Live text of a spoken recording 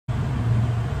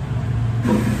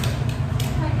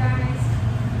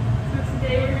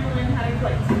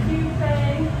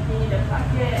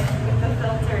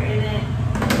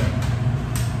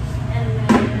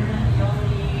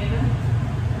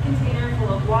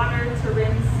water to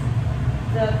rinse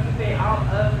the pupae out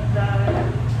of the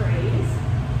trays.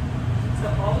 So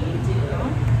all you do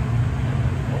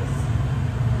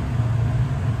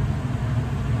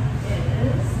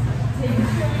is take a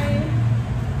tray,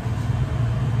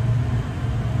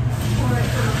 pour it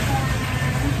in the corner,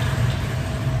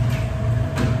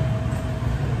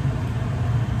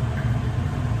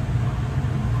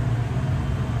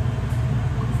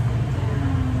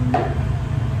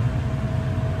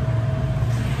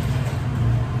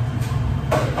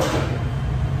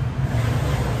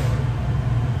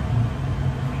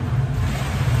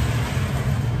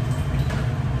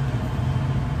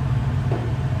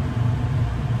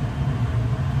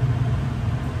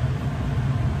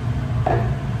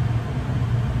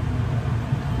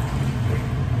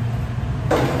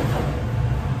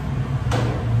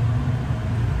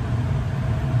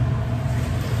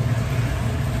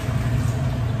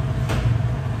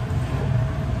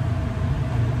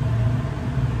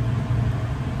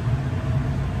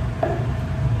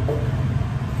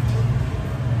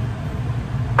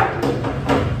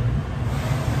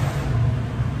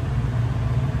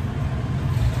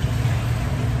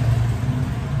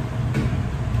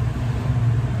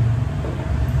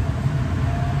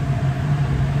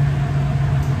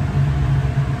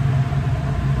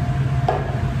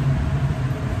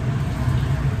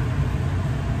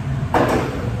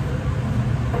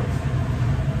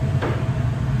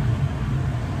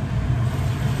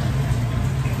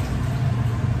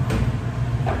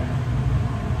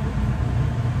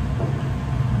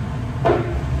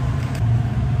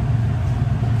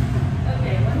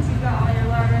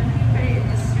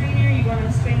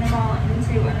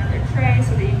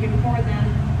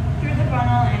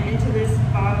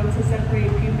 to separate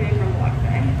pupae from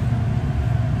larvae.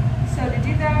 So to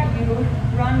do that, you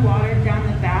run water down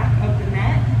the back of the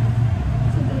net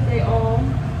so that they all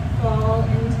fall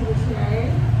into the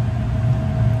tray.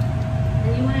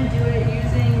 And you want to do it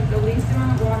using the least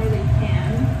amount of water that you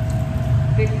can,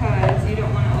 because you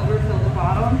don't want to overfill the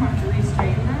bottle and have to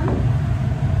restrain them.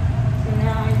 So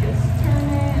now I just turn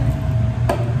it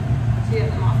to get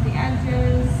them off the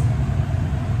edges.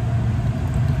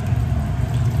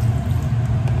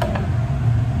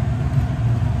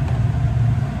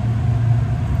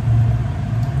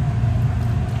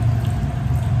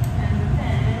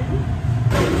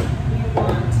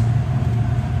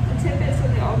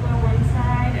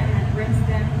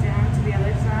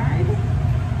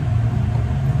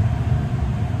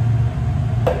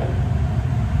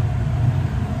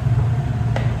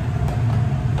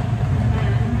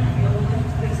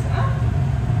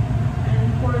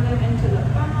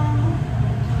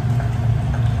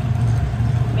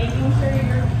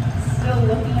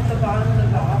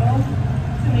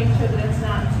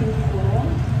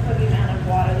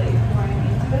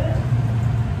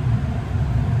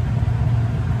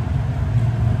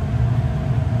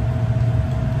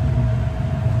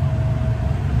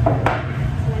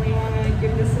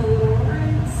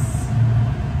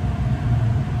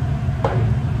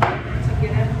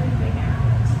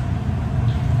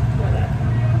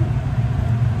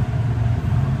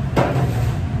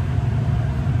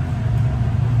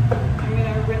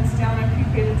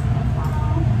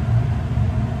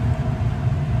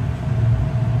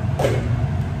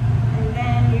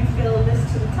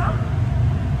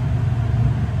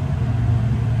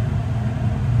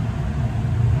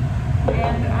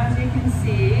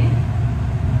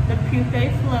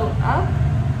 Pupae float up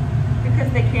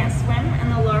because they can't swim, and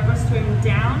the larvae swim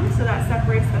down, so that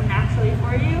separates them naturally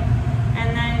for you.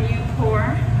 And then you pour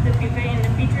the pupae in the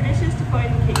petri dishes to put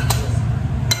in cages.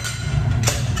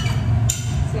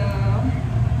 So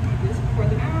you just pour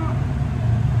them out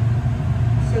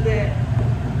so that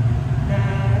the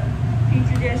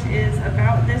petri dish is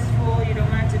about this full. You don't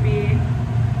want it to be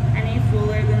any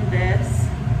fuller than this.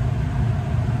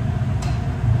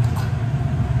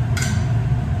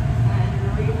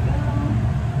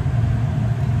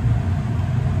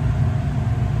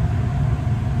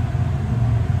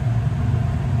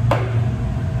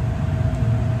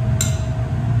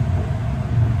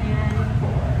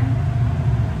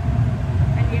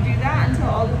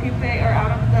 All the pupae are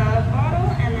out of the bottle,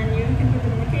 and then you can put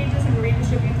them in the cages and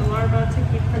redistribute the larvae to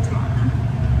keep for tomorrow.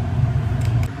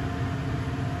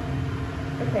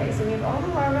 Okay, so we have all the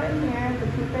larvae in here. The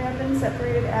pupae have been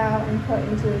separated out and put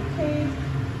into a cage.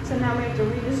 So now we have to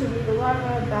redistribute the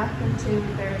larvae back into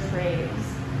their trays.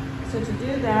 So to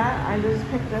do that, I just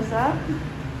pick this up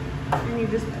and you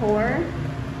just pour.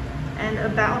 And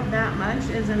about that much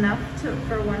is enough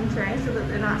for one tray, so that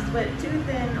they're not split too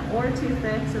thin or too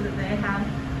thick, so that they have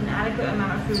an adequate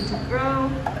amount of food to grow.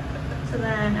 So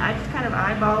then I just kind of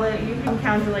eyeball it. You can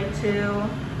count to like 2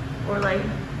 or like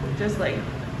just like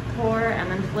pour and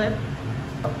then flip.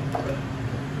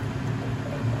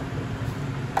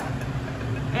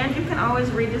 And you can always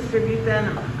redistribute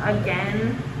them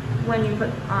again when you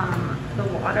put the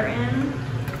water in,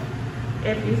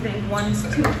 if you think one's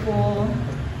too full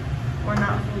or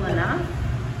not full enough.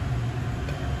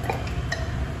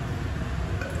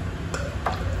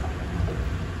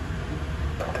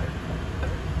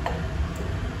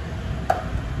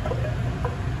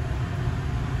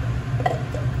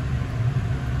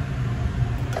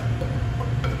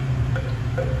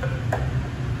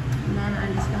 And then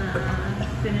I'm just gonna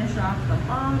finish off the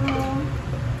bottle.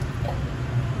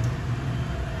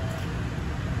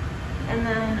 And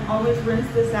then always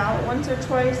rinse this out once or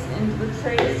twice into the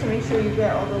trays to make sure you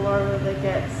get all the larvae that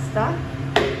get stuck.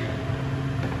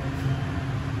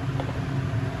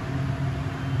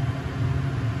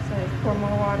 So I pour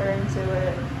more water into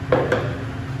it,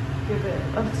 give it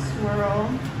a swirl,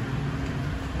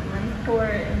 and then pour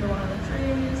it into one of the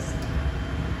trays.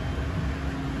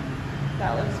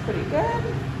 That looks pretty good.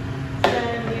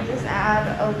 Then you just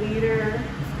add 1.5 liters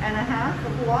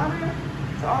of water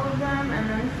to all of them and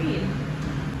then feed.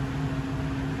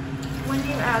 When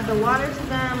you add the water to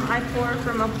them, I pour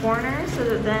from a corner so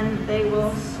that then they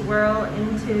will swirl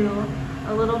into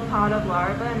a little pot of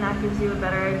larvae, and that gives you a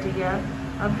better idea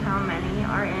of how many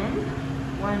are in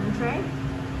one tray.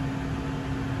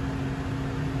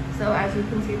 So as you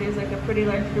can see, there's like a pretty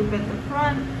large group at the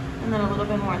front and then a little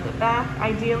bit more at the back.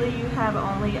 Ideally, you have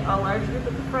only a large group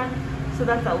at the front, so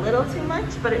that's a little too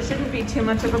much, but it shouldn't be too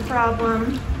much of a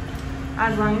problem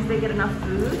as long as they get enough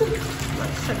food.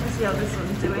 Let's check to see how this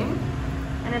one's doing.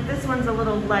 And if this one's a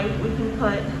little light, we can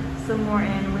put some more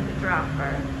in with a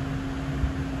dropper.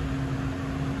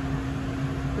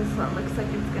 This one looks like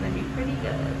it's gonna be pretty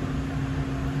good.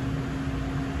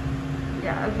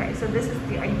 Yeah, okay, so this is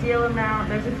the ideal amount.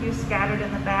 There's a few scattered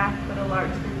in the back, but a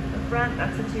large group at the front.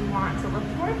 That's what you want to look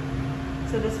for.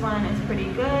 So this one is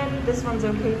pretty good. This one's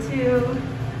okay too.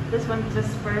 This one's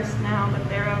dispersed now, but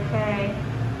they're okay.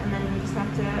 And then you just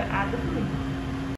have to add the food.